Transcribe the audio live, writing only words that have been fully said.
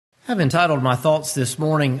I've entitled my thoughts this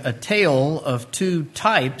morning, A Tale of Two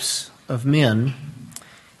Types of Men.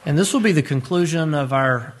 And this will be the conclusion of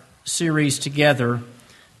our series together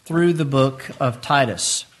through the book of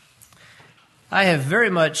Titus. I have very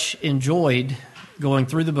much enjoyed going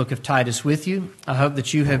through the book of Titus with you. I hope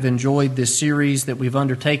that you have enjoyed this series that we've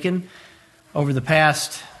undertaken over the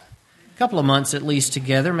past couple of months at least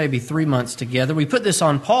together, maybe 3 months together. We put this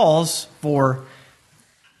on pause for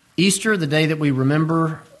Easter, the day that we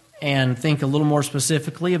remember and think a little more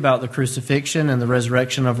specifically about the crucifixion and the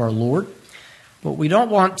resurrection of our Lord. But we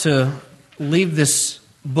don't want to leave this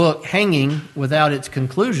book hanging without its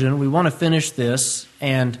conclusion. We want to finish this.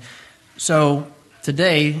 And so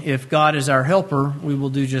today, if God is our helper, we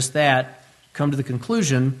will do just that, come to the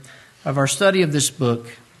conclusion of our study of this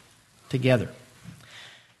book together.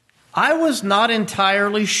 I was not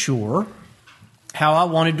entirely sure how I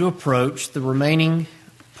wanted to approach the remaining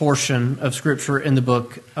portion of Scripture in the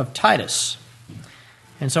book of Titus.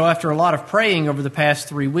 And so after a lot of praying over the past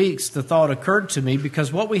 3 weeks, the thought occurred to me,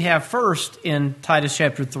 because what we have first in Titus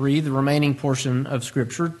chapter 3, the remaining portion of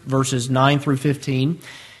Scripture, verses 9 through 15,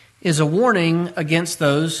 is a warning against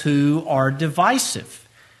those who are divisive.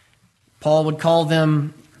 Paul would call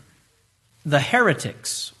them the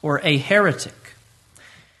heretics or a heretic.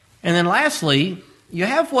 And then lastly, you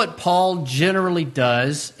have what Paul generally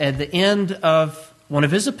does at the end of one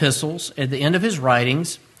of his epistles, at the end of his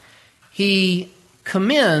writings. He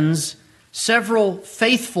commends several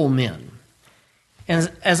faithful men. And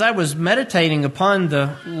as I was meditating upon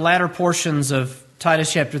the latter portions of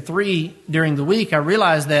Titus chapter 3 during the week, I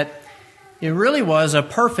realized that it really was a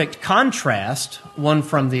perfect contrast, one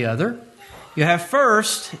from the other. You have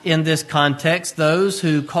first, in this context, those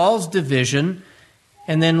who cause division,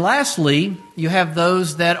 and then lastly, you have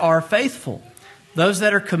those that are faithful, those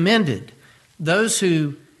that are commended, those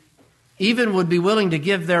who even would be willing to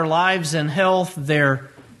give their lives and health, their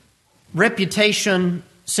reputation,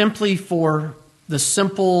 simply for the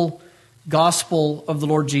simple gospel of the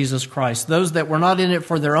Lord Jesus Christ. Those that were not in it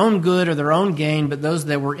for their own good or their own gain, but those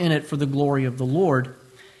that were in it for the glory of the Lord.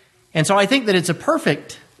 And so I think that it's a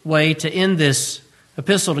perfect way to end this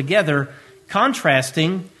epistle together,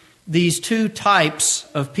 contrasting these two types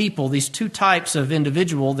of people, these two types of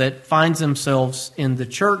individual that finds themselves in the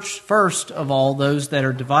church. First of all, those that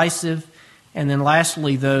are divisive, and then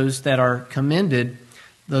lastly, those that are commended,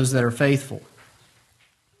 those that are faithful.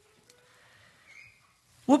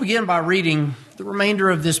 We'll begin by reading the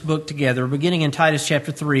remainder of this book together, beginning in Titus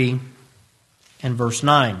chapter 3 and verse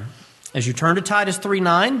 9. As you turn to Titus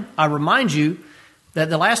 3:9, I remind you that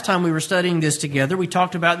the last time we were studying this together, we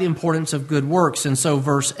talked about the importance of good works. And so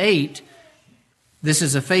verse 8, this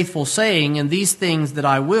is a faithful saying, and these things that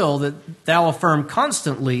I will, that thou affirm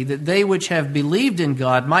constantly, that they which have believed in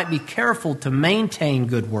God might be careful to maintain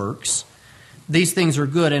good works. These things are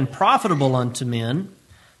good and profitable unto men,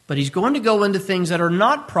 but he's going to go into things that are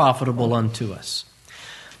not profitable unto us.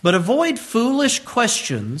 But avoid foolish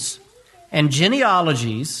questions and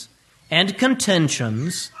genealogies and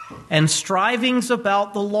contentions and strivings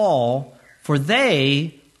about the law, for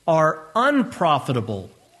they are unprofitable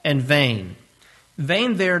and vain.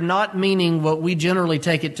 Vain there not meaning what we generally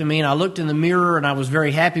take it to mean. I looked in the mirror and I was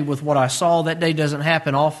very happy with what I saw. That day doesn't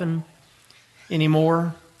happen often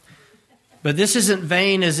anymore. But this isn't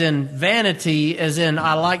vain as in vanity, as in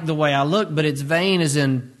I like the way I look, but it's vain as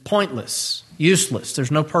in pointless, useless.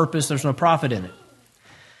 There's no purpose, there's no profit in it.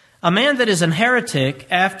 A man that is an heretic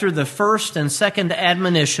after the first and second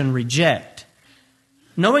admonition reject,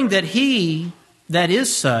 knowing that he that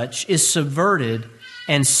is such is subverted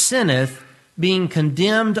and sinneth, being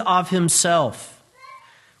condemned of himself.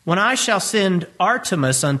 When I shall send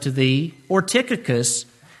Artemas unto thee, or Tychicus,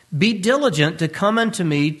 be diligent to come unto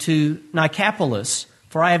me to Nicopolis,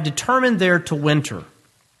 for I have determined there to winter.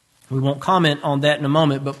 We won't comment on that in a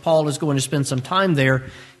moment, but Paul is going to spend some time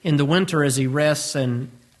there in the winter as he rests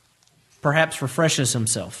and perhaps refreshes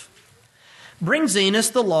himself. Bring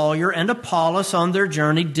Zenas the lawyer and Apollos on their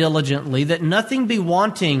journey diligently, that nothing be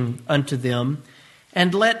wanting unto them,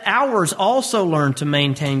 and let ours also learn to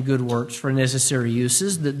maintain good works for necessary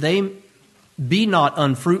uses, that they be not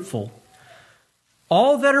unfruitful.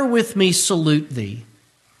 All that are with me salute thee.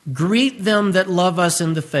 Greet them that love us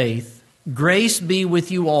in the faith. Grace be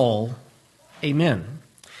with you all. Amen.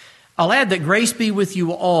 I'll add that grace be with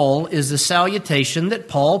you all is the salutation that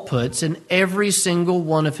Paul puts in every single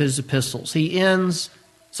one of his epistles. He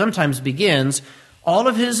sometimes begins, all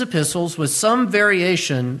of his epistles with some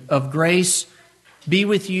variation of grace be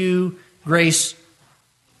with you, grace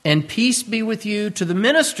and peace be with you. To the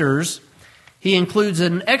ministers, he includes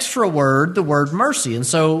an extra word, the word mercy. And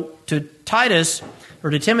so to Titus, or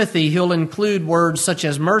to Timothy, he'll include words such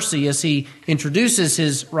as mercy as he introduces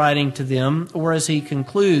his writing to them or as he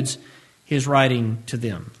concludes his writing to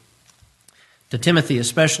them. To Timothy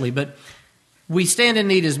especially, but we stand in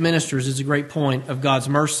need as ministers is a great point of God's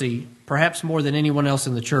mercy, perhaps more than anyone else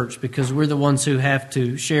in the church, because we're the ones who have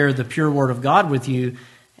to share the pure word of God with you,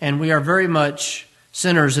 and we are very much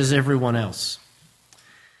sinners as everyone else.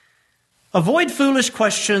 Avoid foolish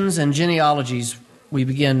questions and genealogies, we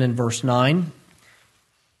begin in verse 9.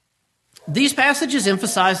 These passages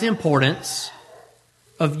emphasize the importance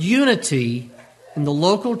of unity in the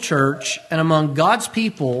local church and among God's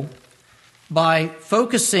people by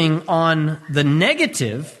focusing on the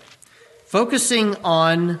negative, focusing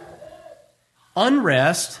on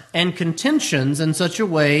unrest and contentions in such a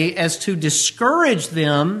way as to discourage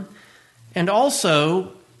them and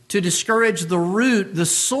also to discourage the root, the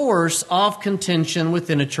source of contention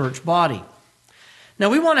within a church body. Now,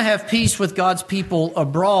 we want to have peace with God's people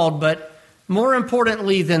abroad, but more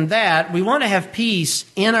importantly than that, we want to have peace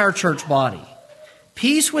in our church body.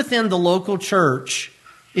 Peace within the local church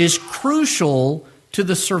is crucial to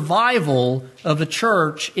the survival of a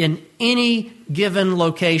church in any given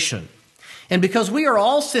location. And because we are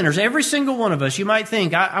all sinners, every single one of us, you might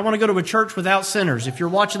think, I want to go to a church without sinners. If you're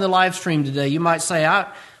watching the live stream today, you might say,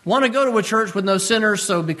 I want to go to a church with no sinners,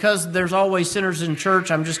 so because there's always sinners in church,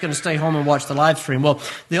 I'm just going to stay home and watch the live stream. Well,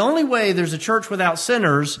 the only way there's a church without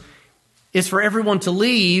sinners is for everyone to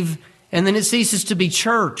leave, and then it ceases to be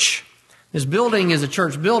church. This building is a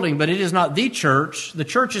church building, but it is not the church. The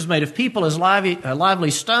church is made of people as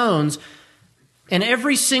lively stones, and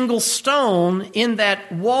every single stone in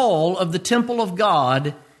that wall of the temple of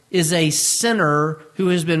God is a sinner who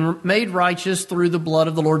has been made righteous through the blood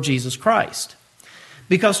of the Lord Jesus Christ.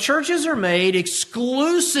 Because churches are made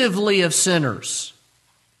exclusively of sinners,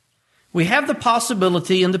 we have the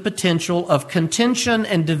possibility and the potential of contention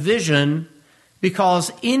and division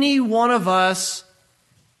because any one of us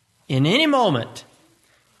in any moment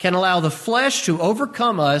can allow the flesh to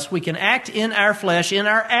overcome us. We can act in our flesh, in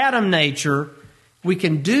our Adam nature. We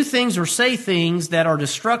can do things or say things that are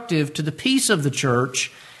destructive to the peace of the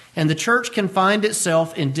church, and the church can find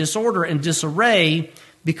itself in disorder and disarray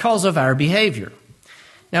because of our behavior.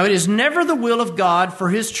 Now, it is never the will of God for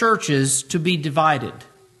His churches to be divided.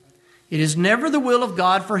 It is never the will of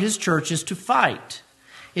God for His churches to fight.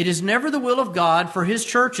 It is never the will of God for His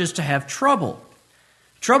churches to have trouble.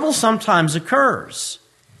 Trouble sometimes occurs.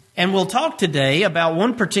 And we'll talk today about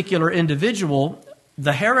one particular individual,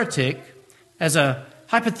 the heretic, as a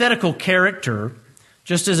hypothetical character,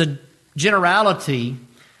 just as a generality.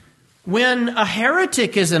 When a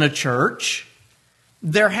heretic is in a church,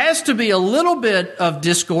 there has to be a little bit of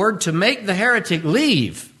discord to make the heretic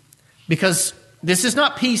leave, because this is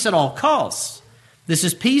not peace at all costs. This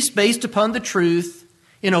is peace based upon the truth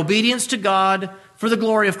in obedience to God for the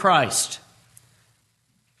glory of Christ.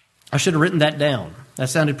 I should have written that down. That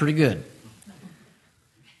sounded pretty good.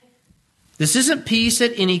 This isn't peace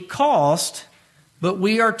at any cost, but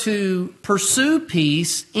we are to pursue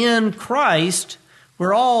peace in Christ.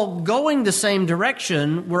 We're all going the same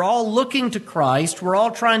direction. We're all looking to Christ. We're all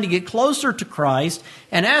trying to get closer to Christ.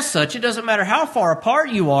 And as such, it doesn't matter how far apart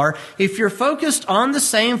you are. If you're focused on the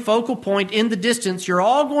same focal point in the distance, you're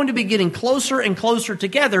all going to be getting closer and closer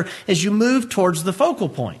together as you move towards the focal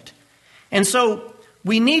point. And so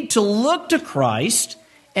we need to look to Christ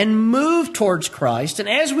and move towards Christ. And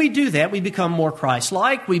as we do that, we become more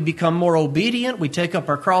Christ-like. We become more obedient. We take up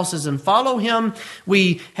our crosses and follow Him.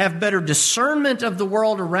 We have better discernment of the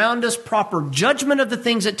world around us, proper judgment of the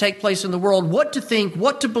things that take place in the world, what to think,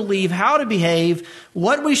 what to believe, how to behave,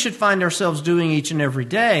 what we should find ourselves doing each and every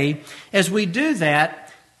day. As we do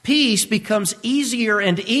that, peace becomes easier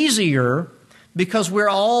and easier because we're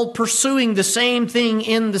all pursuing the same thing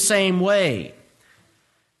in the same way.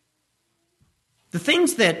 The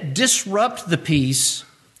things that disrupt the peace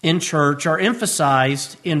in church are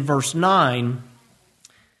emphasized in verse 9.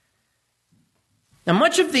 Now,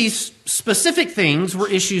 much of these specific things were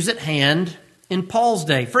issues at hand in Paul's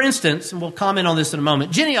day. For instance, and we'll comment on this in a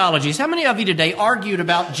moment, genealogies. How many of you today argued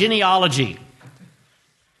about genealogy?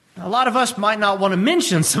 A lot of us might not want to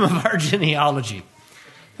mention some of our genealogy.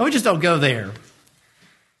 We just don't go there.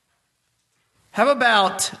 How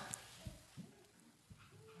about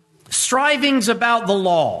strivings about the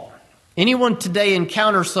law? Anyone today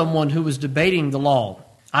encounter someone who was debating the law?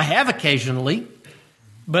 I have occasionally,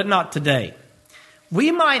 but not today.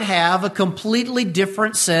 We might have a completely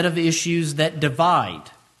different set of issues that divide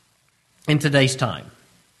in today's time.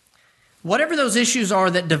 Whatever those issues are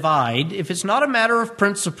that divide, if it's not a matter of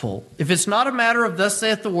principle, if it's not a matter of thus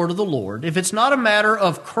saith the word of the Lord, if it's not a matter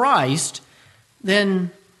of Christ,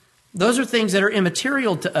 then those are things that are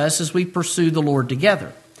immaterial to us as we pursue the Lord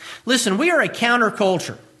together. Listen, we are a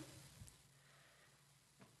counterculture.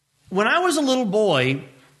 When I was a little boy,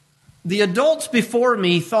 the adults before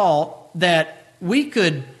me thought that we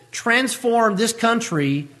could transform this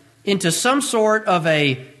country into some sort of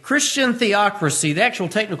a Christian theocracy. The actual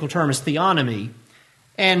technical term is theonomy.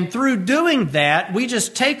 And through doing that, we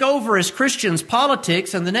just take over as Christians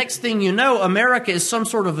politics, and the next thing you know, America is some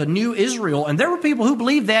sort of a new Israel. And there were people who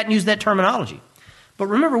believed that and used that terminology. But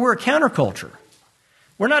remember, we're a counterculture.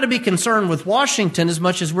 We're not to be concerned with Washington as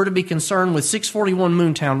much as we're to be concerned with 641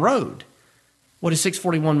 Moontown Road. What is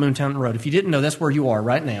 641 Moontown Road? If you didn't know, that's where you are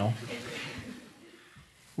right now.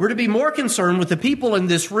 We're to be more concerned with the people in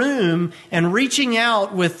this room and reaching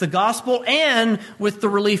out with the gospel and with the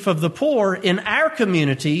relief of the poor in our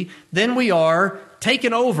community than we are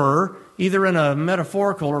taking over, either in a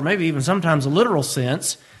metaphorical or maybe even sometimes a literal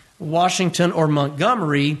sense, Washington or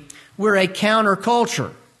Montgomery. We're a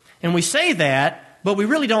counterculture. And we say that, but we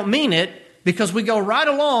really don't mean it, because we go right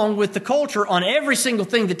along with the culture on every single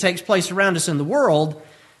thing that takes place around us in the world.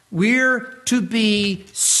 We're to be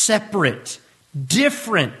separate.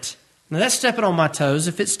 Different. Now that's stepping on my toes.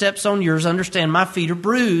 If it steps on yours, understand my feet are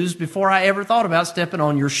bruised before I ever thought about stepping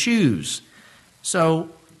on your shoes. So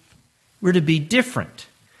we're to be different.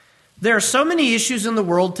 There are so many issues in the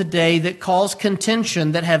world today that cause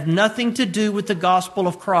contention that have nothing to do with the gospel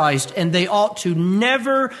of Christ, and they ought to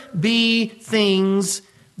never be things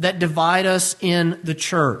that divide us in the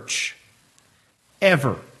church.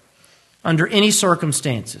 Ever. Under any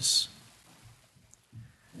circumstances.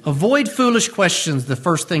 Avoid foolish questions, the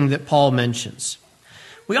first thing that Paul mentions.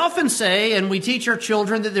 We often say, and we teach our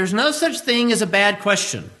children, that there's no such thing as a bad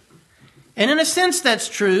question. And in a sense, that's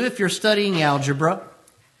true if you're studying algebra.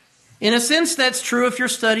 In a sense, that's true if you're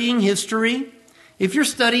studying history, if you're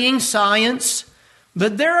studying science.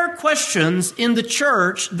 But there are questions in the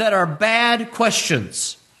church that are bad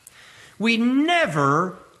questions. We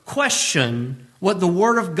never question what the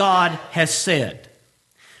Word of God has said.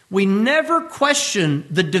 We never question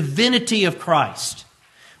the divinity of Christ.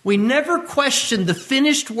 We never question the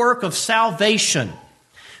finished work of salvation.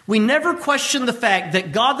 We never question the fact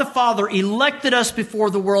that God the Father elected us before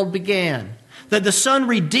the world began, that the Son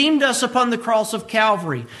redeemed us upon the cross of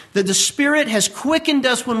Calvary, that the Spirit has quickened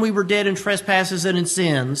us when we were dead in trespasses and in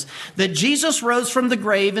sins, that Jesus rose from the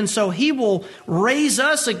grave, and so He will raise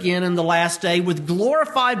us again in the last day with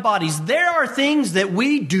glorified bodies. There are things that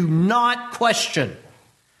we do not question.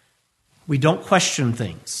 We don't question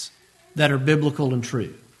things that are biblical and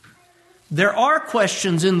true. There are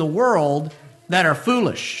questions in the world that are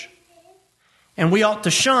foolish. And we ought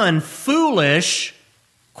to shun foolish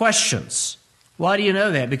questions. Why do you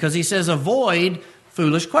know that? Because he says avoid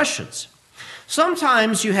foolish questions.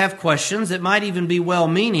 Sometimes you have questions that might even be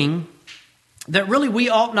well-meaning that really we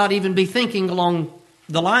ought not even be thinking along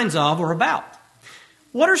the lines of or about.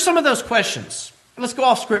 What are some of those questions? Let's go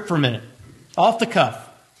off script for a minute. Off the cuff.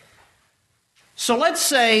 So let's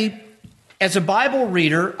say, as a Bible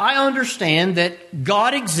reader, I understand that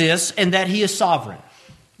God exists and that He is sovereign.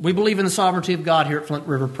 We believe in the sovereignty of God here at Flint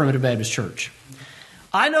River Primitive Baptist Church.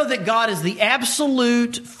 I know that God is the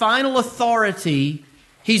absolute final authority.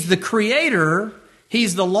 He's the creator.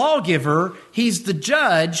 He's the lawgiver. He's the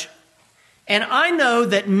judge. And I know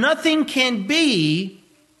that nothing can be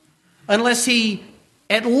unless He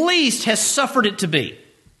at least has suffered it to be,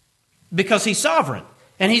 because He's sovereign.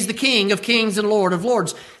 And He's the King of kings and Lord of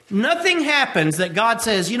lords. Nothing happens that God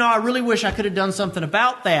says, I really wish I could have done something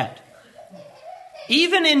about that.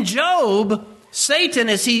 Even in Job, Satan,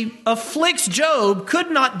 as he afflicts Job,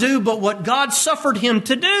 could not do but what God suffered him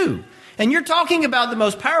to do. And you're talking about the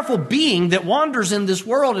most powerful being that wanders in this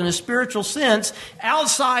world in a spiritual sense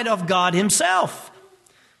outside of God Himself.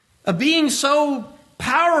 A being so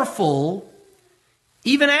powerful,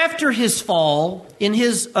 even after his fall, in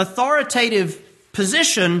his authoritative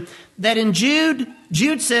position, that in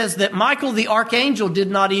Jude says that Michael the archangel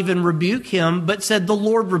did not even rebuke him, but said, "The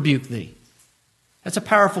Lord rebuke thee." That's a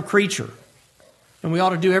powerful creature. And we ought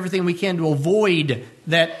to do everything we can to avoid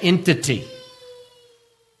that entity.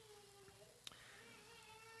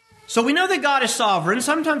 So we know that God is sovereign.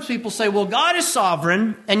 Sometimes people say, well, God is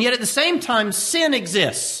sovereign, and yet at the same time, sin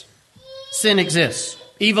exists. Sin exists.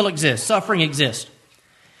 Evil exists. Suffering exists.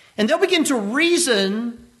 And they'll begin to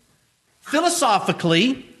reason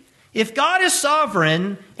philosophically, if God is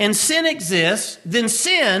sovereign and sin exists, then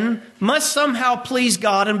sin must somehow please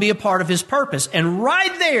God and be a part of His purpose. And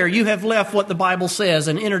right there you have left what the Bible says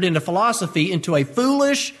and entered into philosophy, into a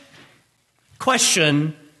foolish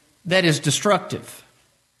question that is destructive.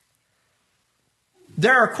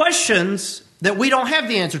 There are questions that we don't have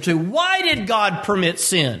the answer to. Why did God permit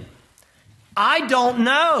sin? I don't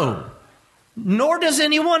know. Nor does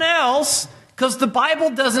anyone else, because the Bible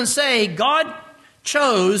doesn't say God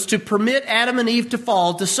chose to permit Adam and Eve to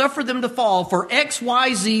fall, to suffer them to fall for X,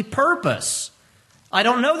 Y, Z purpose. I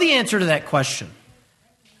don't know the answer to that question.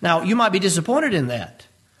 Now, you might be disappointed in that.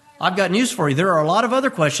 I've got news for you. There are a lot of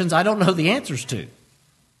other questions I don't know the answers to.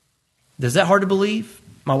 Is that hard to believe?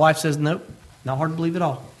 My wife says, nope, not hard to believe at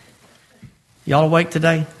all. Y'all awake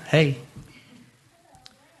today? Hey.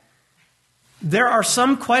 There are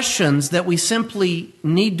some questions that we simply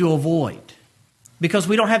need to avoid because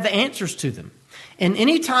we don't have the answers to them. And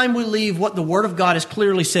anytime we leave what the Word of God has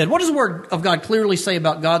clearly said, what does the Word of God clearly say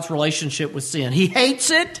about God's relationship with sin? He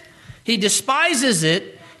hates it. He despises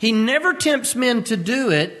it. He never tempts men to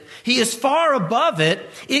do it. He is far above it.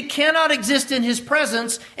 It cannot exist in His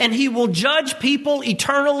presence, and He will judge people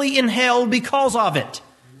eternally in hell because of it.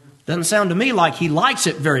 Doesn't sound to me like He likes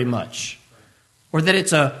it very much, or that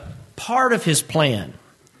it's a part of His plan,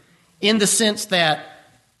 in the sense that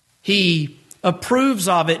He approves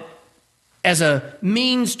of it as a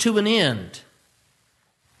means to an end.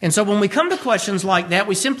 And so when we come to questions like that,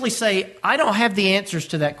 we simply say, I don't have the answers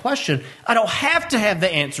to that question. I don't have to have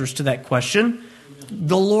the answers to that question.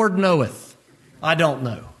 The Lord knoweth. I don't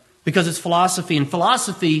know. Because it's philosophy. And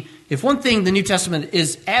philosophy, if one thing the New Testament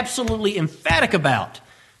is absolutely emphatic about,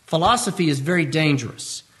 philosophy is very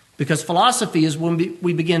dangerous. Because philosophy is when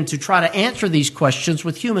we begin to try to answer these questions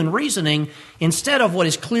with human reasoning instead of what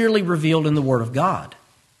is clearly revealed in the Word of God.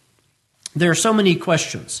 There are so many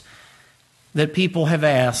questions that people have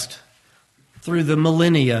asked through the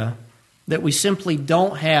millennia that we simply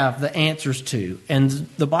don't have the answers to. And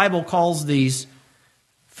the Bible calls these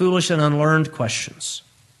foolish and unlearned questions.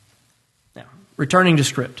 Now, returning to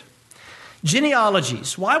script.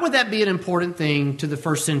 Genealogies. Why would that be an important thing to the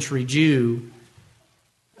first century Jew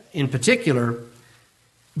in particular?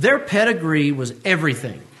 Their pedigree was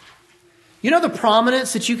everything. You know the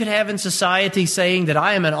prominence that you could have in society saying that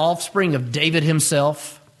I am an offspring of David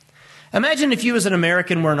himself? Imagine if you as an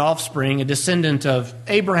American were an offspring, a descendant of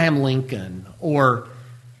Abraham Lincoln or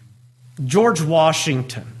George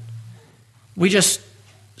Washington. We just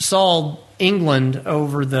saw England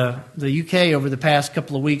over the UK over the past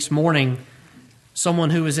couple of weeks mourning someone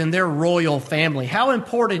who is in their royal family. How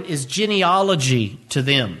important is genealogy to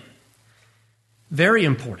them? Very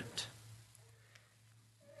important.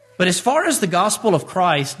 But as far as the gospel of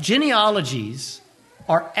Christ, genealogies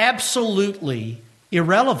are absolutely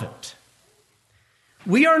irrelevant.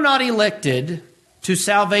 We are not elected to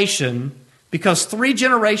salvation because 3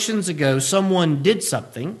 generations ago someone did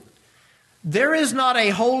something. There is not a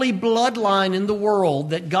holy bloodline in the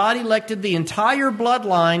world that God elected the entire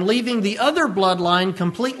bloodline, leaving the other bloodline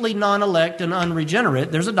completely non-elect and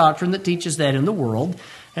unregenerate. There's a doctrine that teaches that in the world.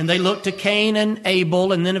 And they look to Cain and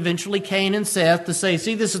Abel and then eventually Cain and Seth to say,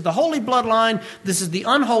 see, this is the holy bloodline, this is the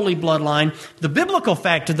unholy bloodline. The biblical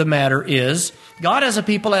fact of the matter is God has a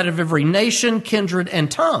people out of every nation, kindred, and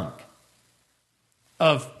tongue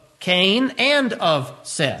of Cain and of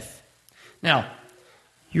Seth. Now,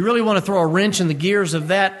 you really want to throw a wrench in the gears of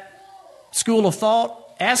that school of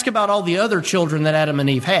thought? Ask about all the other children that Adam and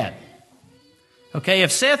Eve had. Okay,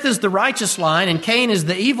 if Seth is the righteous line and Cain is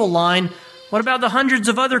the evil line, what about the hundreds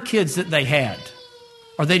of other kids that they had?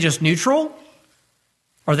 Are they just neutral?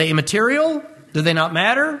 Are they immaterial? Do they not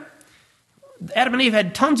matter? Adam and Eve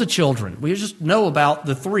had tons of children. We just know about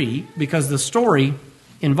the 3 because the story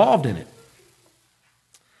involved in it.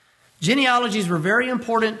 Genealogies were very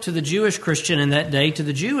important to the Jewish Christian in that day, to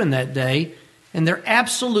the Jew in that day, and they're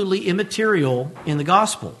absolutely immaterial in the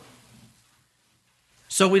gospel.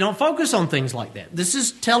 So we don't focus on things like that. This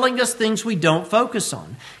is telling us things we don't focus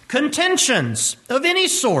on. Contentions of any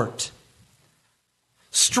sort.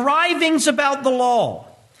 Strivings about the law.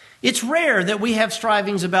 It's rare that we have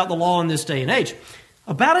strivings about the law in this day and age.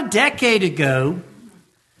 About a decade ago,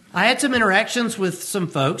 I had some interactions with some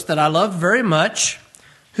folks that I loved very much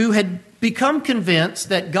who had become convinced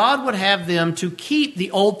that God would have them to keep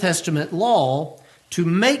the Old Testament law to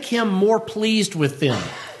make Him more pleased with them.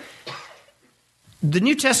 The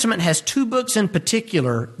New Testament has 2 books in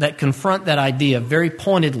particular that confront that idea very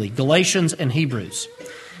pointedly, Galatians and Hebrews.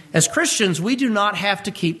 As Christians, we do not have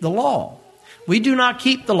to keep the law. We do not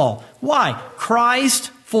keep the law. Why?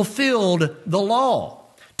 Christ fulfilled the law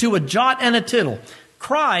to a jot and a tittle.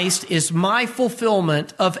 Christ is my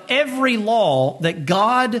fulfillment of every law that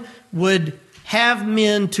God would have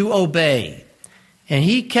men to obey. And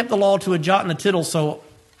He kept the law to a jot and a tittle, so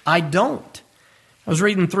I don't. I was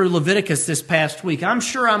reading through Leviticus this past week. I'm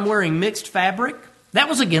sure I'm wearing mixed fabric. That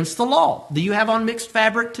was against the law. Do you have on mixed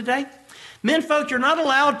fabric today? Men folk, you're not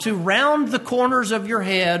allowed to round the corners of your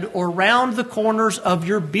head or round the corners of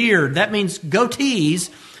your beard. That means goatees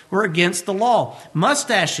were against the law.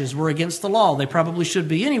 Mustaches were against the law. They probably should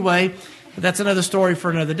be anyway, but that's another story for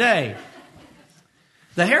another day.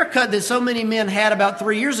 The haircut that so many men had about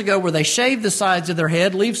 3 years ago, where they shave the sides of their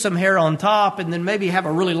head, leave some hair on top, and then maybe have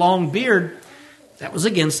a really long beard, that was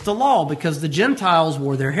against the law because the Gentiles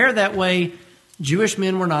wore their hair that way. Jewish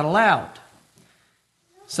men were not allowed.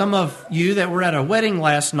 Some of you that were at a wedding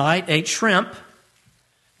last night ate shrimp.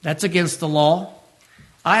 That's against the law.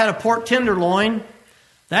 I had a pork tenderloin.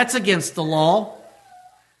 That's against the law.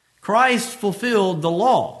 Christ fulfilled the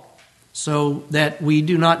law so that we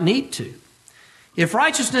do not need to. If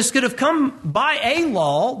righteousness could have come by a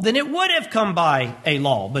law, then it would have come by a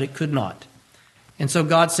law, but it could not. And so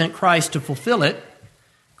God sent Christ to fulfill it.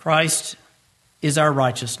 Christ is our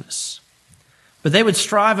righteousness. But they would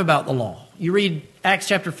strive about the law. You read Acts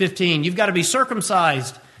chapter 15, you've got to be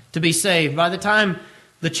circumcised to be saved. By the time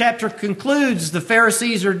the chapter concludes, the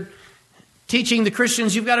Pharisees are teaching the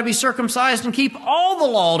Christians, you've got to be circumcised and keep all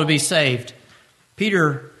the law to be saved.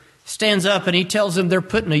 Peter stands up and he tells them they're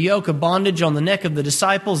putting a yoke of bondage on the neck of the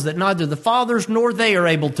disciples that neither the fathers nor they are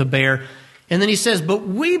able to bear. And then he says, but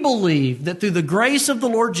we believe that through the grace of the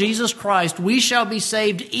Lord Jesus Christ, we shall be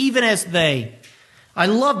saved even as they. I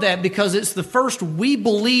love that because it's the first we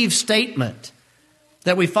believe statement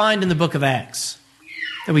that we find in the book of Acts,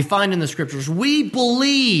 that we find in the Scriptures. We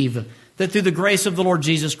believe that through the grace of the Lord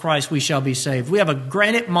Jesus Christ, we shall be saved. We have a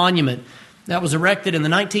granite monument that was erected in the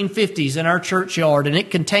 1950s in our churchyard, and it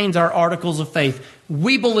contains our articles of faith.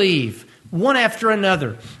 We believe, one after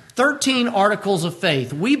another. 13 articles of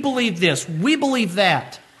faith. We believe this. We believe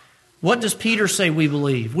that. What does Peter say we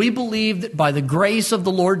believe? We believe that by the grace of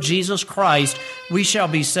the Lord Jesus Christ, we shall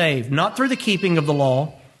be saved, not through the keeping of the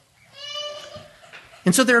law.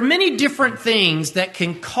 And so there are many different things that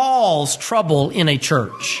can cause trouble in a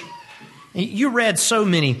church. You read so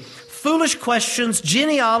many. Foolish questions,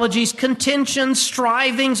 genealogies, contentions,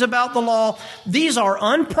 strivings about the law. These are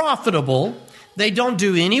unprofitable. They don't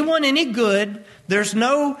do anyone any good. There's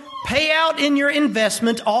no payout in your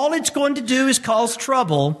investment. All it's going to do is cause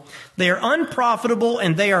trouble. They are unprofitable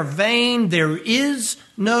and they are vain. There is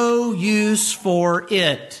no use for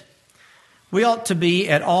it. We ought to be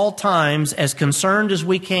at all times as concerned as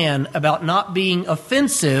we can about not being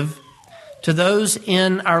offensive to those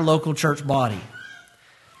in our local church body.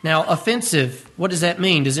 Now, offensive, what does that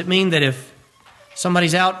mean? Does it mean that if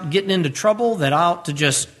somebody's out getting into trouble, that I ought to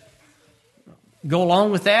just go along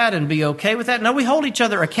with that and be okay with that? No, we hold each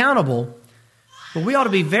other accountable, but we ought to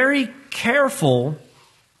be very careful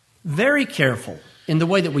in the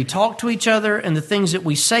way that we talk to each other and the things that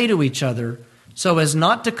we say to each other so as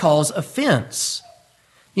not to cause offense.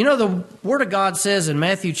 You know, the Word of God says in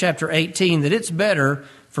Matthew chapter 18 that it's better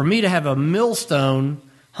for me to have a millstone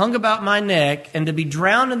hung about my neck and to be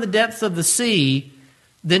drowned in the depths of the sea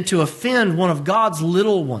than to offend one of God's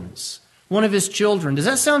little ones, one of His children. Does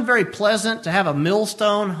that sound very pleasant to have a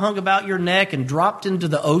millstone hung about your neck and dropped into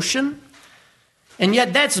the ocean? And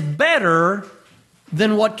yet that's better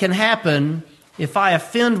than what can happen if I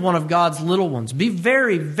offend one of God's little ones. Be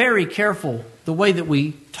very, very careful the way that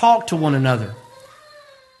we talk to one another.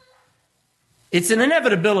 It's an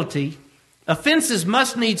inevitability. Offenses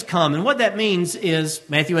must needs come. And what that means is,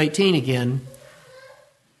 Matthew 18 again,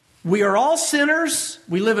 we are all sinners.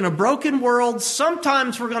 We live in a broken world.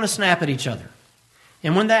 Sometimes we're going to snap at each other.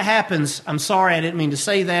 And when that happens, I'm sorry, I didn't mean to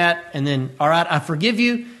say that. And then, all right, I forgive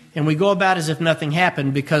you. And we go about as if nothing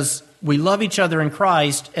happened because we love each other in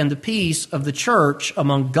Christ. And the peace of the church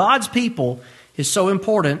among God's people is so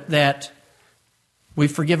important that we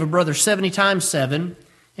forgive a brother 70 times 7.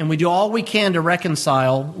 And we do all we can to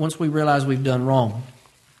reconcile once we realize we've done wrong.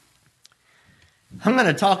 I'm going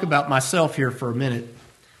to talk about myself here for a minute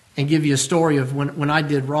and give you a story of when I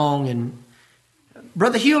did wrong. And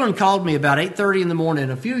Brother Hewlin called me about 8:30 in the morning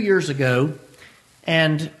a few years ago,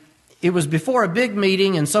 and it was before a big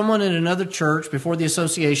meeting, and someone in another church before the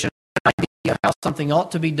association idea of how something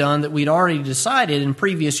ought to be done that we'd already decided in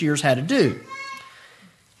previous years how to do.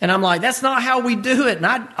 And I'm like, that's not how we do it. And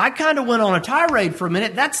I kind of went on a tirade for a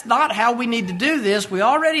minute. That's not how we need to do this. We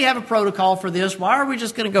already have a protocol for this. Why are we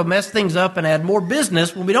just going to go mess things up and add more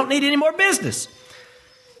business when we don't need any more business?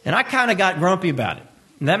 And I kind of got grumpy about it.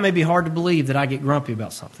 And that may be hard to believe that I get grumpy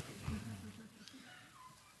about something.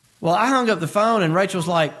 Well, I hung up the phone and Rachel's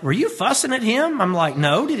like, were you fussing at him? I'm like,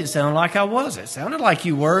 no, did it sound like I was? It sounded like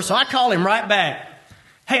you were. So I call him right back.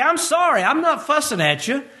 Hey, I'm sorry. I'm not fussing at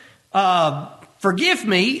you. forgive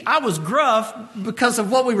me, I was gruff because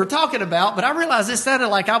of what we were talking about, but I realized it sounded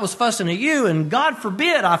like I was fussing at you, and God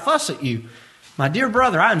forbid I fuss at you. My dear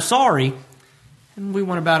brother, I'm sorry. And we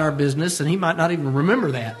went about our business, and he might not even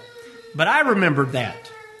remember that. But I remembered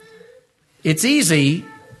that. It's easy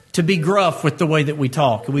to be gruff with the way that we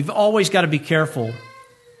talk. We've always got to be careful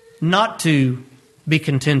not to be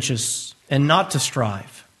contentious and not to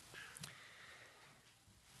strive.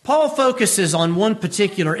 Paul focuses on one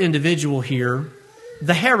particular individual here,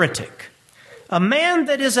 the heretic. A man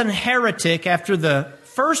that is an heretic after the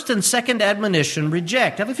first and second admonition,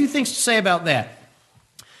 reject. I have a few things to say about that.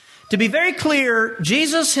 To be very clear,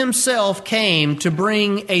 Jesus himself came to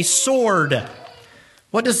bring a sword.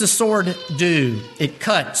 What does the sword do? It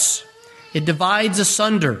cuts. It divides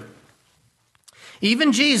asunder.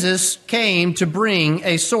 Even Jesus came to bring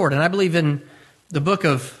a sword. And I believe in the book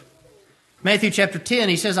of Matthew chapter 10,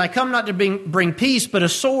 he says, I come not to bring peace, but a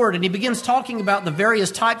sword. And he begins talking about the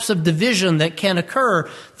various types of division that can occur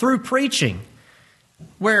through preaching,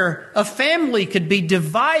 where a family could be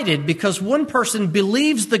divided because one person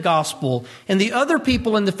believes the gospel and the other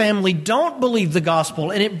people in the family don't believe the gospel,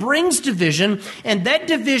 and it brings division, and that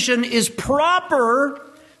division is proper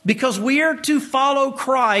because we are to follow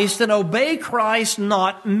Christ and obey Christ,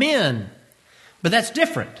 not men. But that's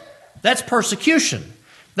different. That's persecution.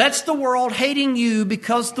 That's the world hating you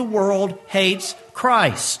because the world hates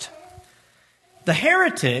Christ. The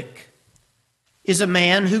heretic is a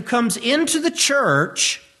man who comes into the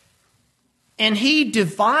church and he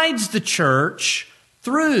divides the church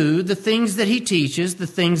through the things that he teaches, the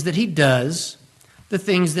things that he does, the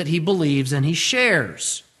things that he believes and he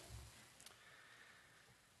shares.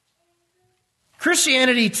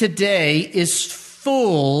 Christianity today is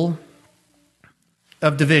full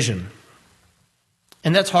of division,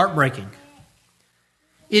 and that's heartbreaking.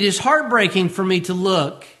 It is heartbreaking for me to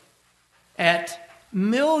look at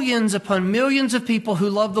millions upon millions of people who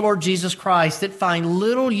love the Lord Jesus Christ that find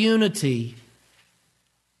little unity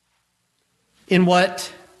in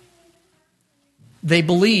what they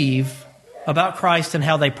believe about Christ and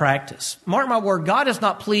how they practice. Mark my word, God is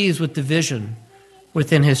not pleased with division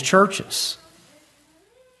within His churches.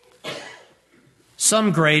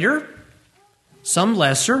 Some greater, some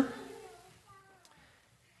lesser.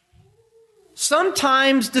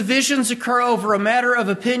 Sometimes divisions occur over a matter of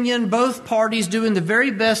opinion, both parties doing the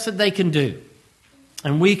very best that they can do.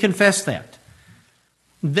 And we confess that.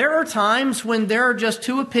 There are times when there are just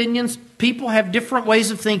two opinions. People have different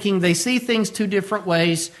ways of thinking. They see things two different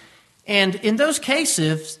ways. And in those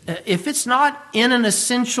cases, if it's not in an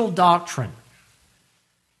essential doctrine,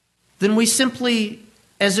 then we simply,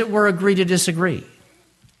 as it were, agree to disagree.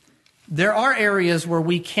 There are areas where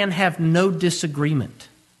we can have no disagreement.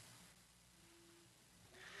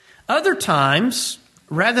 Other times,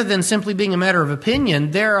 rather than simply being a matter of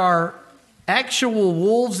opinion, there are actual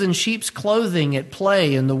wolves in sheep's clothing at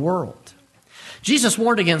play in the world. Jesus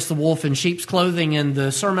warned against the wolf in sheep's clothing in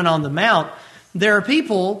the Sermon on the Mount. There are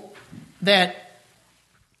people that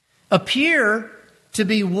appear to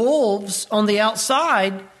be wolves on the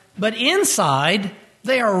outside, but inside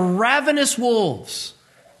they are ravenous wolves.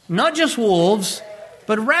 Not just wolves,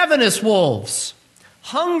 but ravenous wolves,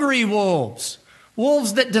 hungry wolves.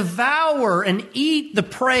 Wolves that devour and eat the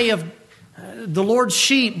prey of the Lord's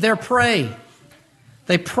sheep, their prey.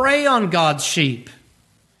 They prey on God's sheep.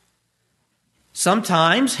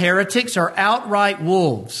 Sometimes heretics are outright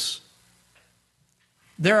wolves.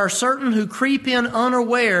 There are certain who creep in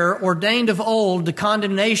unaware, ordained of old to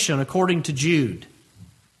condemnation, according to Jude.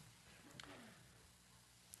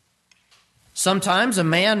 Sometimes a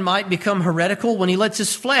man might become heretical when he lets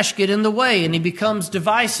his flesh get in the way and he becomes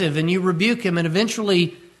divisive, and you rebuke him, and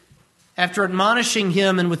eventually, after admonishing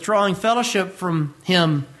him and withdrawing fellowship from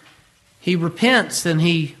him, he repents and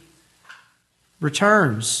he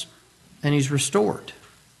returns and he's restored.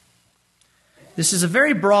 This is a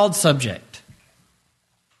very broad subject.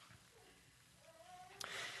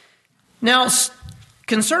 Now,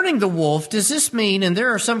 concerning the wolf, does this mean, and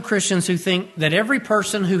there are some Christians who think that every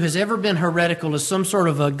person who has ever been heretical is some sort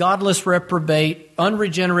of a godless reprobate,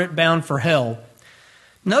 unregenerate, bound for hell.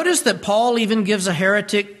 Notice that Paul even gives a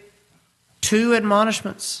heretic 2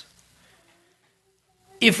 admonishments.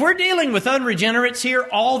 If we're dealing with unregenerates here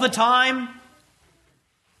all the time,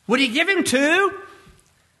 would he give him 2?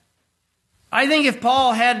 I think if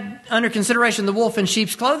Paul had under consideration the wolf in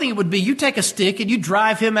sheep's clothing, it would be you take a stick and you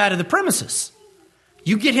drive him out of the premises.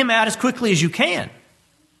 You get him out as quickly as you can.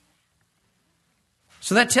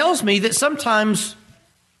 So that tells me that sometimes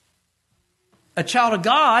a child of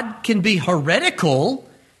God can be heretical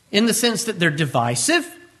in the sense that they're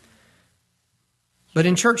divisive. But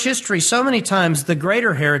in church history, so many times the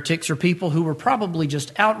greater heretics are people who were probably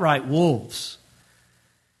just outright wolves.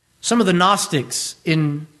 Some of the Gnostics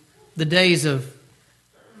in the days of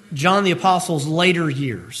John the Apostle's later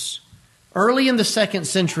years, early in the 2nd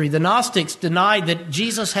century, the Gnostics denied that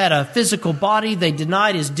Jesus had a physical body. They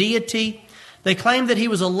denied his deity. They claimed that he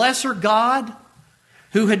was a lesser God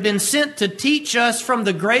who had been sent to teach us from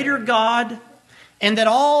the greater God, and that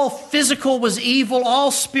all physical was evil,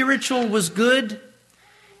 all spiritual was good,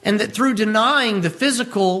 and that through denying the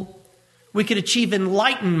physical, we could achieve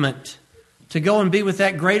enlightenment to go and be with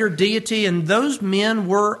that greater deity. And those men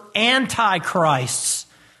were antichrists,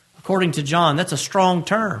 according to John. That's a strong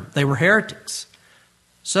term. They were heretics.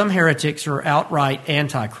 Some heretics are outright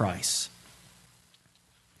antichrists.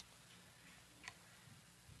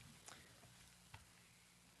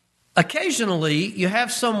 Occasionally, you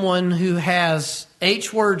have someone who has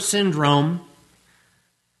H-word syndrome,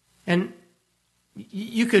 and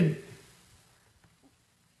you could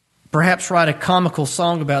perhaps write a comical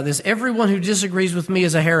song about this. Everyone who disagrees with me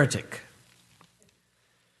is a heretic.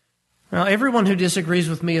 Now, everyone who disagrees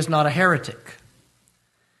with me is not a heretic.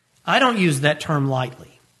 I don't use that term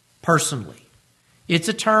lightly, personally. It's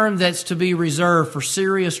a term that's to be reserved for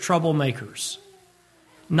serious troublemakers.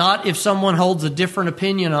 Not if someone holds a different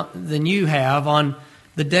opinion than you have on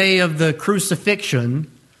the day of the crucifixion,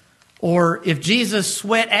 or if Jesus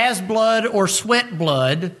sweat as blood or sweat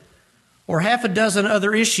blood, or half a dozen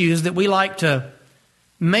other issues that we like to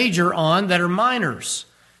major on that are minors.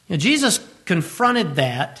 You know, Jesus confronted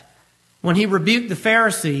that when he rebuked the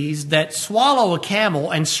Pharisees that swallow a camel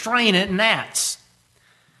and strain at gnats.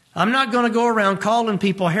 I'm not going to go around calling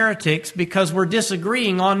people heretics because we're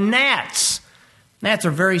disagreeing on gnats. Gnats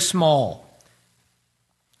are very small.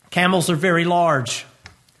 Camels are very large.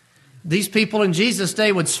 These people in Jesus'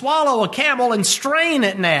 day would swallow a camel and strain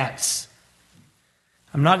at gnats.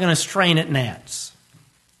 I'm not going to strain at gnats.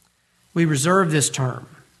 We reserve this term.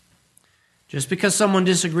 Just because someone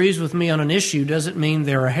disagrees with me on an issue doesn't mean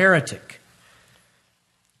they're a heretic.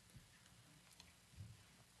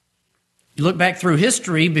 You look back through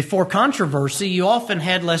history, before controversy, you often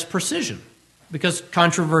had less precision because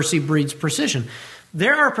controversy breeds precision.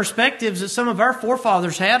 There are perspectives that some of our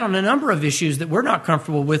forefathers had on a number of issues that we're not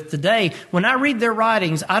comfortable with today. When I read their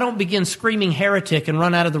writings, I don't begin screaming heretic and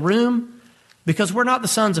run out of the room because we're not the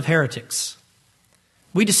sons of heretics.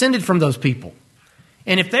 We descended from those people.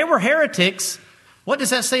 And if they were heretics, what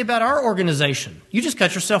does that say about our organization? You just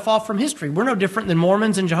cut yourself off from history. We're no different than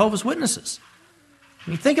Mormons and Jehovah's Witnesses.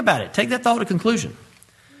 I mean, think about it. Take that thought to conclusion.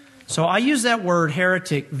 So I use that word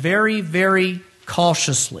heretic very, very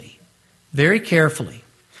cautiously, very carefully.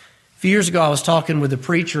 A few years ago, I was talking with a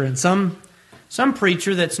preacher, and some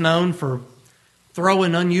preacher that's known for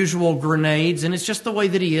throwing unusual grenades, and it's just the way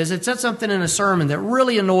that he is. It said something in a sermon that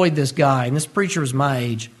really annoyed this guy, and this preacher was my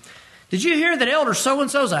age. Did you hear that Elder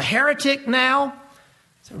so-and-so is a heretic now? I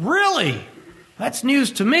said, really? That's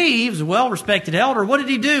news to me. He was a well-respected elder. What did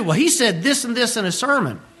he do? Well, he said this and this in a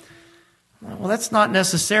sermon. Well, that's not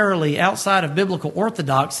necessarily outside of biblical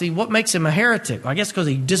orthodoxy. What makes him a heretic? Well, I guess because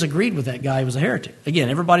he disagreed with that guy, he was a heretic. Again,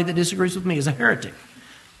 everybody that disagrees with me is a heretic.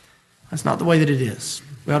 That's not the way that it is.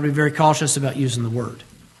 We ought to be very cautious about using the word.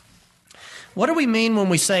 What do we mean when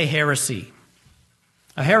we say heresy?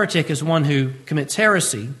 A heretic is one who commits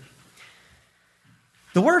heresy.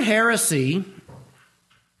 The word heresy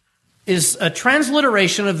is a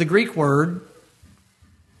transliteration of the Greek word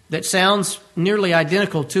that sounds nearly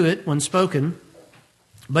identical to it when spoken,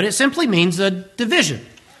 but it simply means a division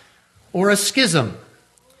or a schism.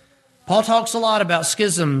 Paul talks a lot about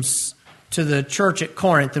schisms to the church at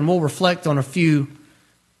Corinth, and we'll reflect on a few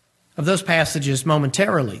of those passages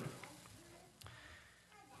momentarily.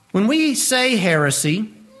 When we say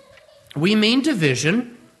heresy, we mean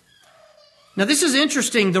division. Now, this is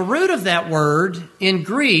interesting. The root of that word in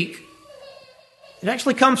Greek, it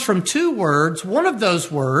actually comes from two words. One of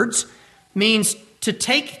those words means to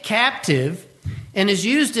take captive and is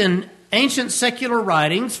used in ancient secular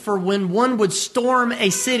writings for when one would storm a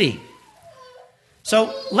city.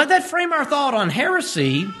 So let that frame our thought on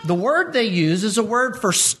heresy. The word they use is a word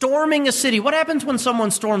for storming a city. What happens when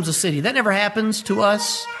someone storms a city? That never happens to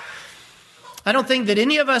us. I don't think that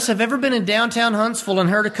any of us have ever been in downtown Huntsville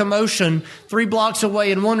and heard a commotion 3 blocks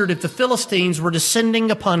away and wondered if the Philistines were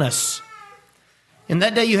descending upon us. In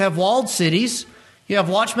that day you have walled cities. You have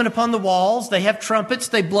watchmen upon the walls. They have trumpets.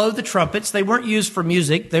 They blow the trumpets. They weren't used for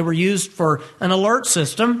music. They were used for an alert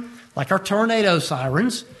system, like our tornado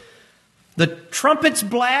sirens. the trumpets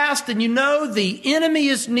blast and you know the enemy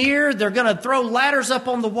is near. They're going to throw ladders up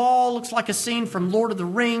on the wall. Looks like a scene from Lord of the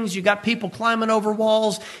Rings. You got people climbing over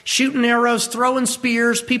walls, shooting arrows, throwing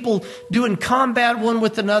spears, people doing combat one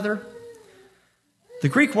with another. The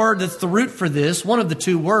Greek word that's the root for this, one of the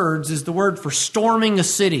two words, is the word for storming a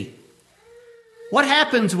city. What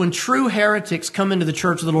happens when true heretics come into the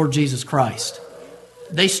church of the Lord Jesus Christ?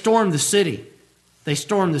 They storm the city. They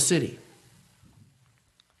storm the city.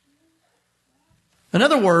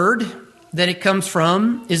 Another word that it comes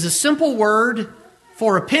from is a simple word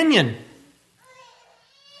for opinion.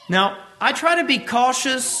 Now, I try to be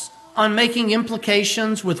cautious on making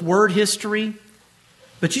implications with word history,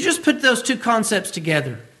 but you just put those two concepts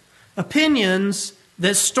together. Opinions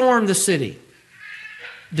that storm the city.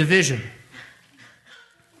 Division.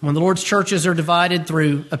 When the Lord's churches are divided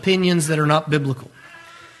through opinions that are not biblical.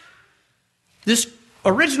 This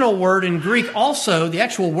original word in Greek also, the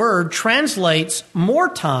actual word, translates more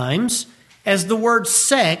times as the word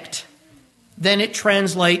sect than it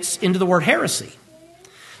translates into the word heresy.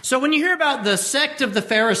 So when you hear about the sect of the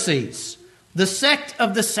Pharisees, the sect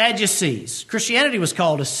of the Sadducees, Christianity was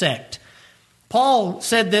called a sect. Paul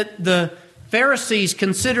said that the Pharisees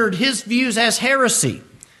considered his views as heresy.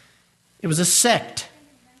 It was a sect.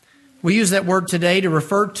 We use that word today to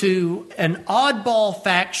refer to an oddball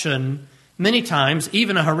faction, many times,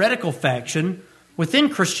 even a heretical faction within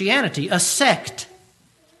Christianity, a sect.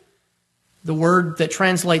 The word that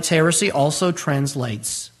translates heresy also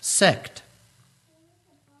translates sect.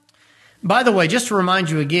 By the way, just to remind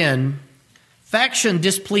you again, faction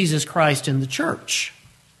displeases Christ in the church.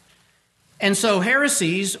 And so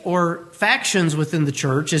heresies or factions within the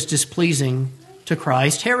church is displeasing to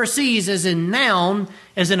Christ. Heresies as in noun,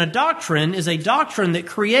 as in a doctrine, is a doctrine that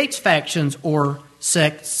creates factions or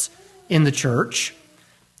sects in the church.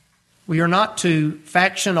 We are not to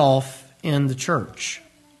faction off in the church.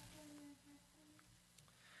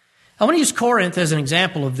 I want to use Corinth as an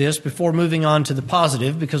example of this before moving on to the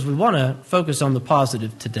positive, because we want to focus on the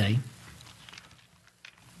positive today.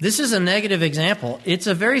 This is a negative example. It's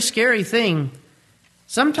a very scary thing.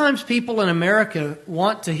 Sometimes people in America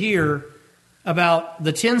want to hear about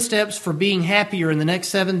the 10 steps for being happier in the next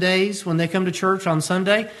 7 days when they come to church on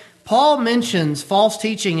Sunday. Paul mentions false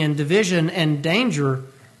teaching and division and danger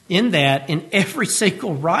in that in every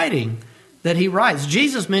single writing that he writes.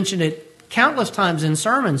 Jesus mentioned it countless times in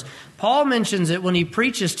sermons. Paul mentions it when he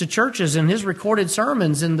preaches to churches in his recorded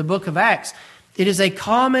sermons in the book of Acts. It is a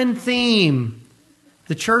common theme.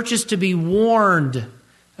 The church is to be warned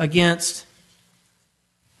against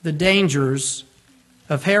the dangers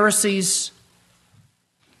of heresies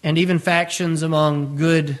and even factions among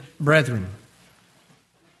good brethren.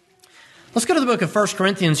 Let's go to the book of 1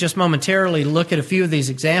 Corinthians just momentarily to look at a few of these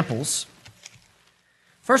examples.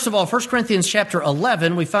 First of all, 1 Corinthians chapter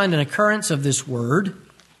 11, we find an occurrence of this word.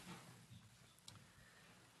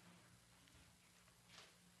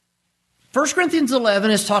 1 Corinthians 11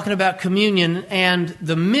 is talking about communion and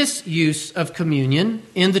the misuse of communion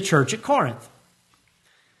in the church at Corinth.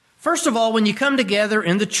 First of all, when you come together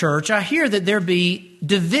in the church, I hear that there be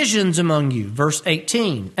divisions among you, verse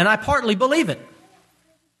 18, and I partly believe it.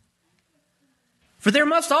 For there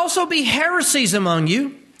must also be heresies among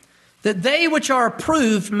you, that they which are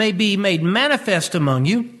approved may be made manifest among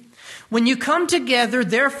you. When you come together,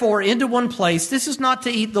 therefore, into one place, this is not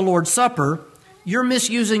to eat the Lord's Supper. You're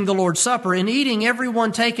misusing the Lord's Supper. In eating,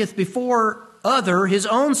 everyone taketh before other his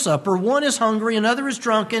own supper. One is hungry, another is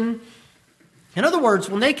drunken. In other words,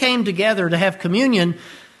 when they came together to have communion,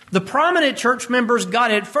 the prominent church members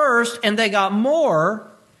got it first, and they got more.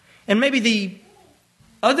 And maybe the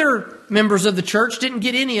other members of the church didn't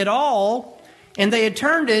get any at all, and they had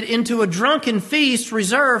turned it into a drunken feast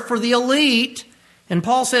reserved for the elite. And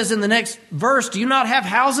Paul says in the next verse, do you not have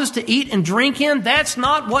houses to eat and drink in? That's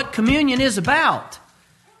not what communion is about.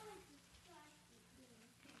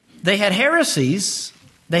 They had heresies,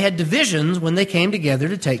 they had divisions when they came together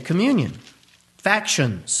to take communion.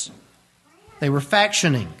 Factions. They were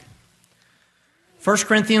factioning. 1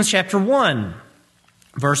 Corinthians chapter 1,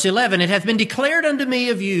 verse 11, it hath been declared unto me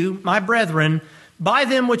of you, my brethren, by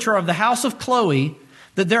them which are of the house of Chloe,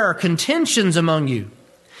 that there are contentions among you.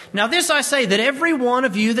 Now this I say, that every one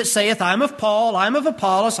of you that saith, I am of Paul, I am of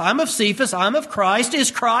Apollos, I am of Cephas, I am of Christ, is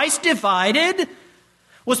Christ divided?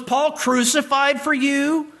 Was Paul crucified for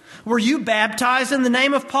you? Were you baptized in the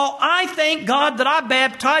name of Paul? I thank God that I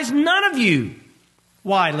baptized none of you.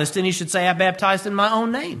 Why? Lest any should say I baptized in my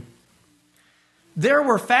own name. There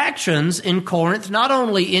were factions in Corinth, not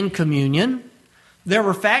only in communion. There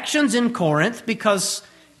were factions in Corinth because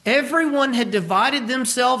Everyone had divided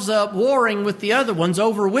themselves up, warring with the other ones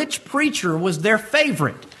over which preacher was their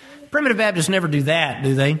favorite. Primitive Baptists never do that,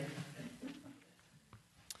 do they?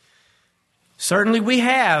 Certainly we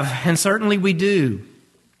have, and certainly we do.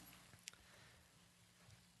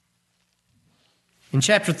 In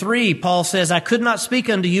chapter 3, Paul says, I could not speak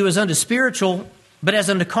unto you as unto spiritual, but as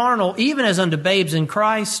unto carnal, even as unto babes in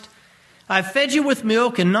Christ. I have fed you with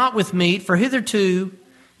milk and not with meat, for hitherto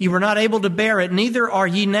you were not able to bear it, neither are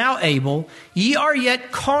ye now able. Ye are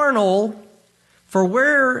yet carnal, for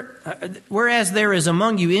whereas there is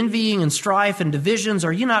among you envying and strife and divisions,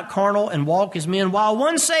 are ye not carnal and walk as men? While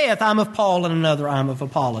one saith, I'm of Paul, and another, I'm of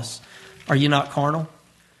Apollos. Are ye not carnal?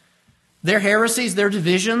 Their heresies, their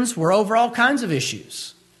divisions were over all kinds of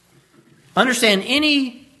issues. Understand,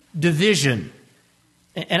 any division,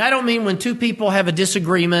 and I don't mean when two people have a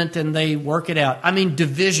disagreement and they work it out. I mean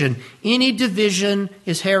division. Any division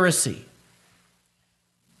is heresy.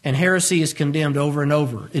 And heresy is condemned over and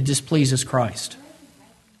over. It displeases Christ.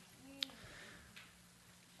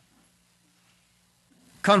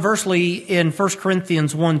 Conversely, in 1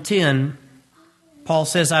 Corinthians 1:10, Paul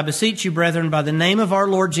says, I beseech you, brethren, by the name of our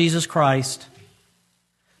Lord Jesus Christ,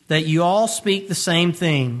 that you all speak the same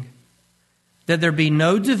thing, that there be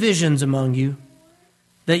no divisions among you,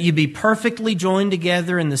 that you be perfectly joined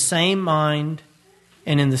together in the same mind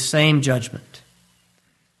and in the same judgment.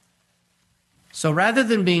 So rather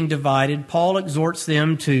than being divided, Paul exhorts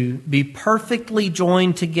them to be perfectly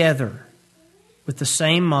joined together with the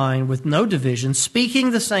same mind, with no division,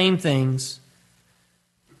 speaking the same things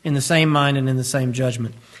in the same mind and in the same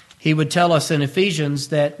judgment. He would tell us in Ephesians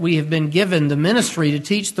that we have been given the ministry to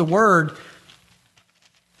teach the Word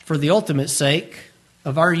for the ultimate sake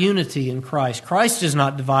of our unity in Christ. Christ is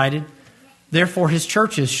not divided, therefore His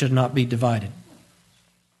churches should not be divided.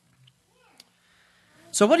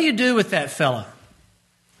 So what do you do with that fella?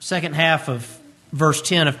 Second half of verse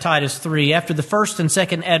 10 of Titus 3. After the first and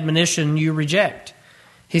second admonition you reject.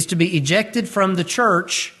 He's to be ejected from the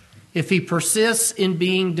church if he persists in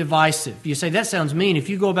being divisive. You say, that sounds mean. If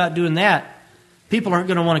you go about doing that, people aren't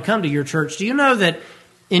going to want to come to your church. Do you know that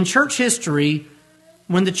in church history,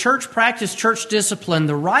 when the church practiced church discipline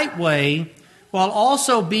the right way, while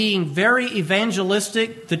also being very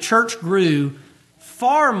evangelistic, the church grew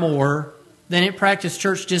far more than it practiced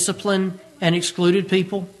church discipline and excluded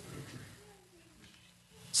people?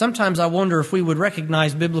 Sometimes I wonder if we would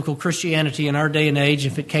recognize biblical Christianity in our day and age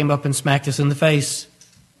if it came up and smacked us in the face.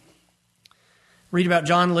 Read about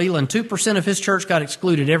John Leland. 2% of his church got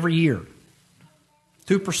excluded every year.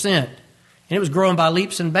 2%. And it was growing by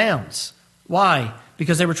leaps and bounds. Why?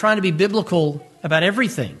 Because they were trying to be biblical about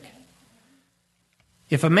everything.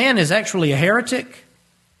 If a man is actually a heretic,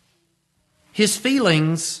 his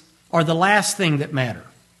feelings are the last thing that matter.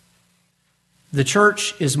 The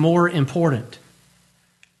church is more important.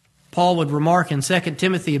 Paul would remark in 2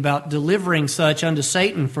 Timothy about delivering such unto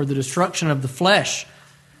Satan for the destruction of the flesh,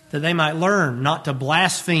 that they might learn not to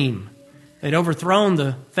blaspheme. They'd overthrown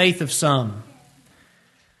the faith of some.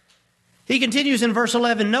 He continues in verse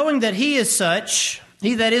 11, knowing that he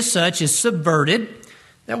that is such is subverted.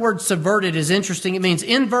 That word subverted is interesting. It means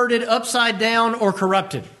inverted, upside down, or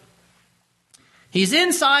corrupted. He's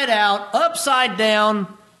inside out, upside down,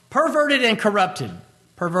 perverted and corrupted.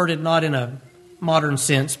 Perverted not in a modern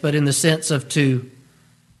sense, but in the sense of to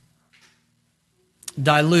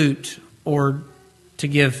dilute or to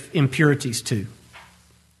give impurities to.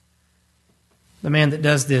 The man that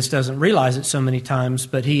does this doesn't realize it so many times,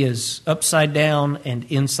 but he is upside down and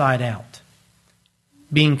inside out,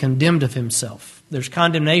 being condemned of himself. There's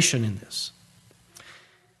condemnation in this.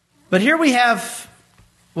 But here we have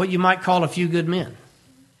what you might call a few good men.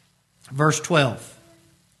 Verse 12.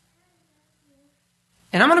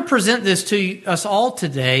 And I'm going to present this to us all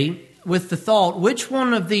today with the thought, which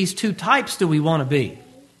one of these two types do we want to be?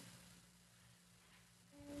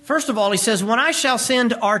 First of all, he says, when I shall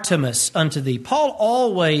send Artemas unto thee. Paul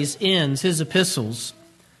always ends his epistles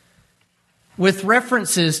with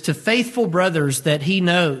references to faithful brothers that he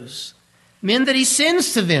knows, men that he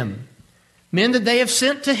sends to them, men that they have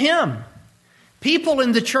sent to him, people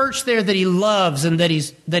in the church there that he loves and that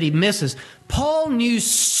he misses. Paul knew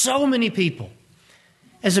so many people.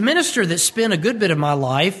 As a minister that spent a good bit of my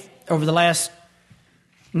life over the last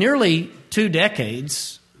nearly 2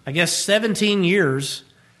 decades, I guess 17 years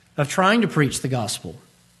of trying to preach the gospel.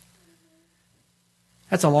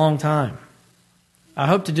 That's a long time. I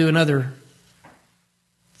hope to do another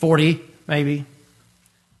 40, maybe.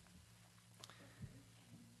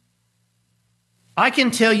 I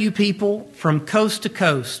can tell you people from coast to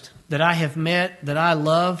coast that I have met, that I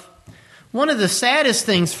love. One of the saddest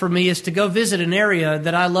things for me is to go visit an area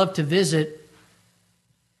that I love to visit,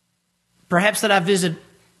 perhaps that I visit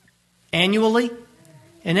annually.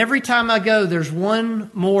 And every time I go, there's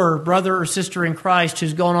one more brother or sister in Christ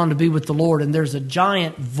who's gone on to be with the Lord, and there's a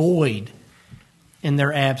giant void in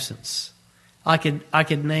their absence. I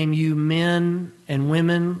could name you men and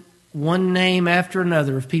women, one name after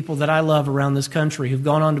another, of people that I love around this country who've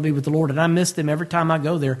gone on to be with the Lord, and I miss them every time I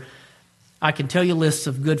go there. I can tell you lists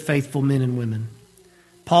of good, faithful men and women.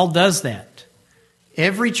 Paul does that.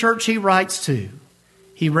 Every church he writes to,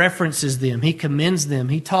 he references them, he commends them,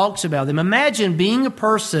 he talks about them. Imagine being a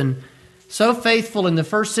person so faithful in the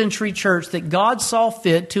first century church that God saw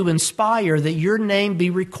fit to inspire that your name be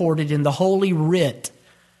recorded in the Holy Writ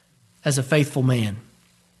as a faithful man.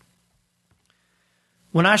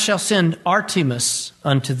 When I shall send Artemas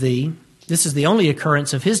unto thee, this is the only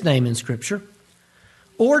occurrence of his name in Scripture,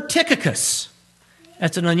 or Tychicus.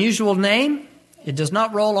 That's an unusual name. It does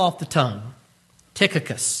not roll off the tongue.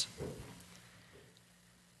 Tychicus.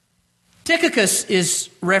 Tychicus is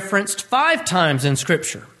referenced 5 times in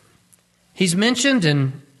Scripture. He's mentioned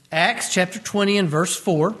in Acts chapter 20 and verse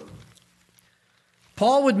 4.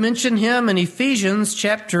 Paul would mention him in Ephesians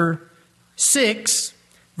chapter 6,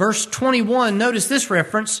 verse 21. Notice this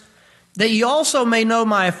reference, that ye also may know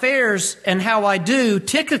my affairs and how I do.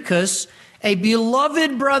 Tychicus, a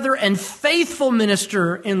beloved brother and faithful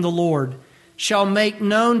minister in the Lord, shall make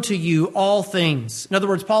known to you all things. In other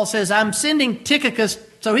words, Paul says, I'm sending Tychicus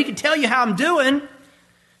so he can tell you how I'm doing.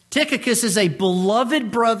 Tychicus is a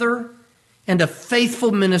beloved brother and a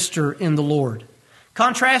faithful minister in the Lord.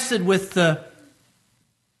 Contrasted with the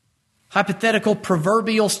hypothetical,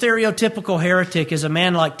 proverbial, stereotypical heretic is a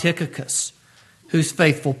man like Tychicus, who's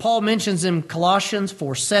faithful. Paul mentions him in Colossians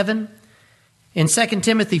 4:7, in 2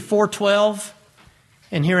 Timothy 4:12,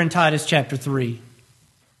 and here in Titus chapter 3.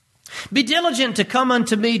 Be diligent to come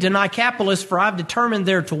unto me to Nicopolis, for I've determined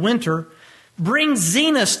there to winter. Bring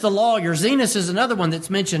Zenas the lawyer. Zenas is another one that's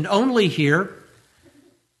mentioned only here.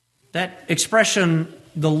 That expression,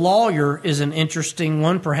 the lawyer, is an interesting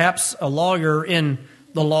one. Perhaps a lawyer in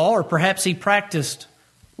the law, or perhaps he practiced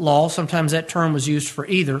law. Sometimes that term was used for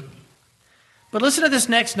either. But listen to this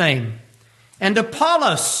next name. And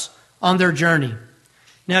Apollos on their journey.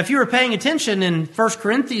 Now, if you were paying attention in 1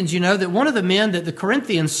 Corinthians, you know that one of the men that the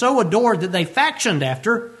Corinthians so adored that they factioned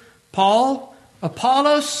after, Paul,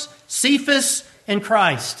 Apollos, Cephas, and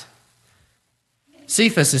Christ.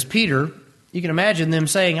 Cephas is Peter. You can imagine them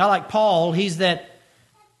saying, I like Paul. He's that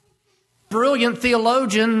brilliant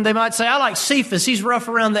theologian. They might say, I like Cephas. He's rough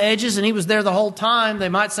around the edges and he was there the whole time. They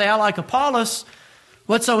might say, I like Apollos.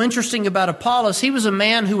 What's so interesting about Apollos? He was a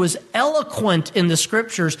man who was eloquent in the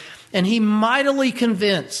Scriptures, and he mightily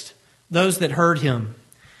convinced those that heard him.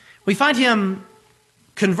 We find him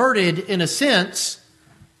converted, in a sense,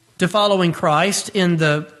 to following Christ in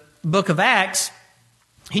the book of Acts.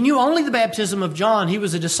 He knew only the baptism of John. He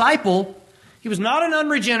was a disciple. He was not an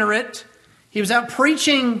unregenerate. He was out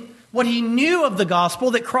preaching what he knew of the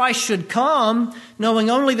gospel, that Christ should come, knowing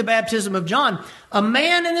only the baptism of John. A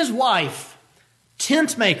man and his wife,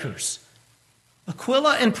 tent makers,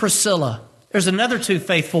 Aquila and Priscilla. There's another 2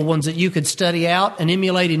 faithful ones that you could study out and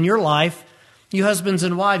emulate in your life. You husbands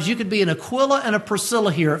and wives, you could be an Aquila and a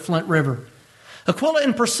Priscilla here at Flint River. Aquila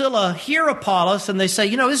and Priscilla hear Apollos and they say,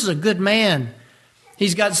 you know, this is a good man.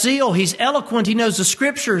 He's got zeal. He's eloquent. He knows the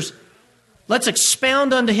Scriptures. Let's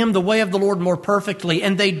expound unto him the way of the Lord more perfectly.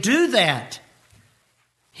 And they do that.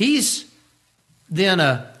 He's then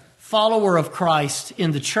a follower of Christ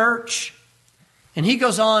in the church. And he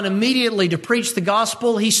goes on immediately to preach the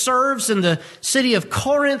gospel. He serves in the city of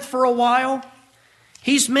Corinth for a while.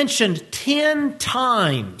 He's mentioned 10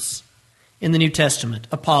 times in the New Testament,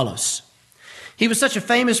 Apollos. He was such a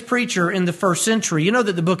famous preacher in the first century. You know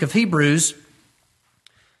that the book of Hebrews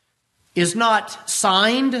is not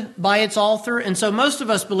signed by its author, and so most of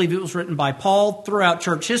us believe it was written by Paul throughout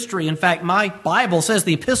church history. In fact, my Bible says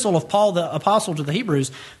the epistle of Paul, the apostle to the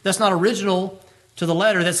Hebrews. That's not original to the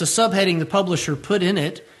letter. That's a subheading the publisher put in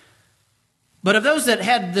it. But of those that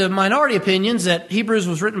had the minority opinions that Hebrews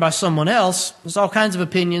was written by someone else, there's all kinds of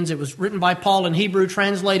opinions. It was written by Paul in Hebrew,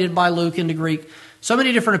 translated by Luke into Greek. So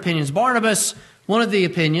many different opinions. Barnabas, one of the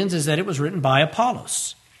opinions is that it was written by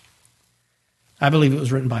Apollos. I believe it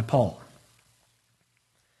was written by Paul.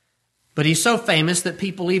 But he's so famous that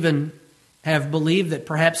people even have believed that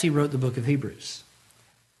perhaps he wrote the book of Hebrews.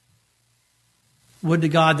 Would to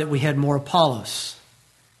God that we had more Apollos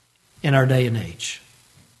in our day and age.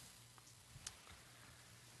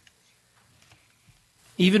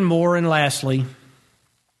 Even more, and lastly,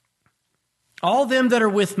 all them that are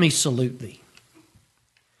with me salute thee.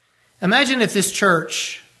 Imagine if this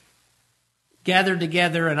church gathered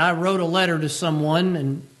together and I wrote a letter to someone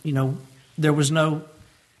and, there was no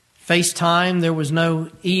FaceTime, there was no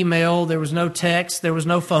email, there was no text, there was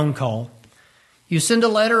no phone call. You send a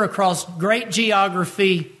letter across great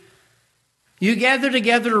geography. You gather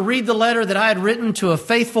together to read the letter that I had written to a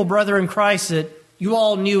faithful brother in Christ that you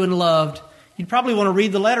all knew and loved. You'd probably want to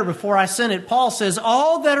read the letter before I sent it. Paul says,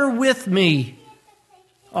 all that are with me,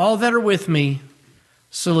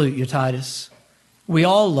 salute you, Titus. We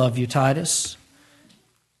all love you, Titus.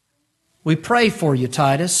 We pray for you,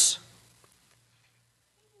 Titus.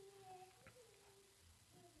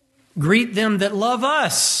 Greet them that love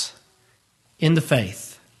us in the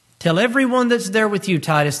faith. Tell everyone that's there with you,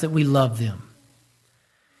 Titus, that we love them.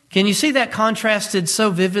 Can you see that contrasted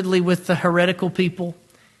so vividly with the heretical people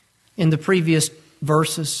in the previous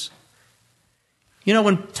verses?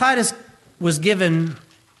 When Titus was given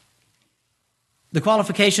the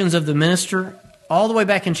qualifications of the minister, all the way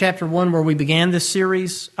back in chapter 1 where we began this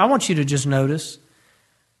series, I want you to just notice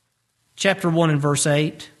chapter 1 and verse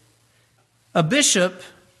 8. A bishop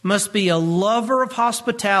must be a lover of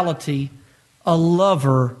hospitality, a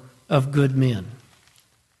lover of good men.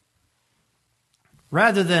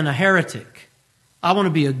 Rather than a heretic, I want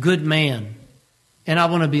to be a good man, and I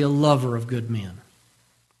want to be a lover of good men.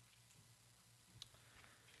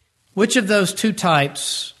 Which of those two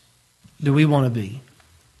types do we want to be?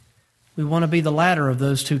 We want to be the latter of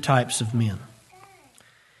those two types of men.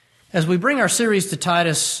 As we bring our series to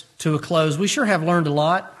Titus to a close, we sure have learned a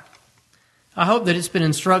lot. I hope that it's been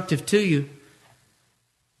instructive to you.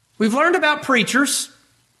 We've learned about preachers,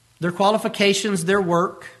 their qualifications, their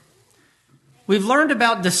work. We've learned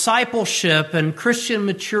about discipleship and Christian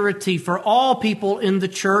maturity for all people in the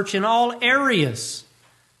church in all areas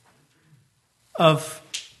of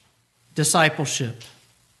discipleship.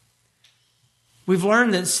 We've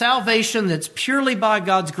learned that salvation that's purely by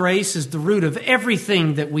God's grace is the root of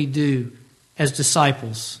everything that we do as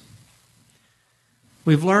disciples.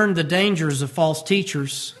 We've learned the dangers of false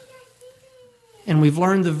teachers, and we've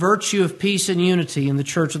learned the virtue of peace and unity in the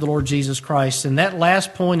church of the Lord Jesus Christ. And that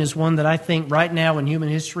last point is one that I think right now in human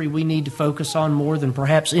history we need to focus on more than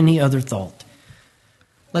perhaps any other thought.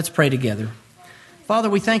 Let's pray together. Father,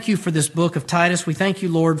 we thank you for this book of Titus. We thank you,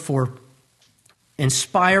 Lord, for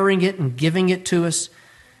inspiring it and giving it to us.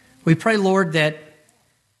 We pray, Lord, that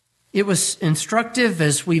it was instructive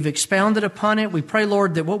as we've expounded upon it. We pray,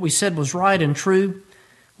 Lord, that what we said was right and true.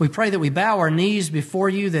 We pray that we bow our knees before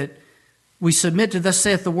you, that we submit to thus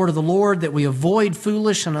saith the word of the Lord, that we avoid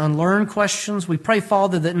foolish and unlearned questions. We pray,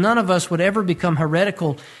 Father, that none of us would ever become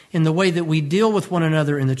heretical in the way that we deal with one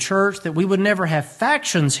another in the church, that we would never have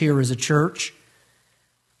factions here as a church.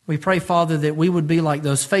 We pray, Father, that we would be like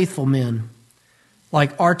those faithful men,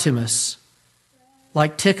 like Artemas,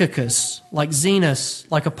 like Tychicus, like Zenos,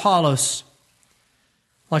 like Apollos,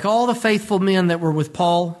 like all the faithful men that were with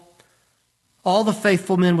Paul, all the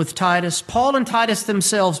faithful men with Titus, Paul and Titus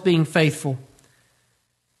themselves being faithful.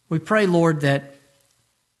 We pray, Lord, that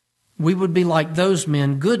we would be like those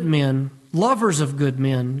men, good men, lovers of good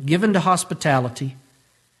men, given to hospitality.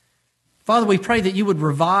 Father, we pray that you would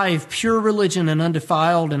revive pure religion and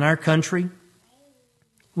undefiled in our country.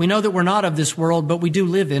 We know that we're not of this world, but we do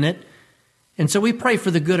live in it. And so we pray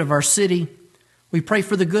for the good of our city. We pray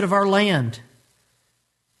for the good of our land.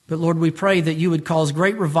 But Lord, we pray that you would cause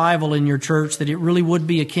great revival in your church, that it really would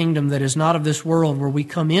be a kingdom that is not of this world, where we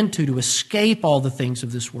come into to escape all the things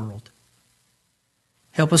of this world.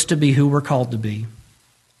 Help us to be who we're called to be.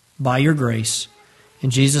 By your grace. In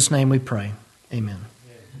Jesus' name we pray. Amen.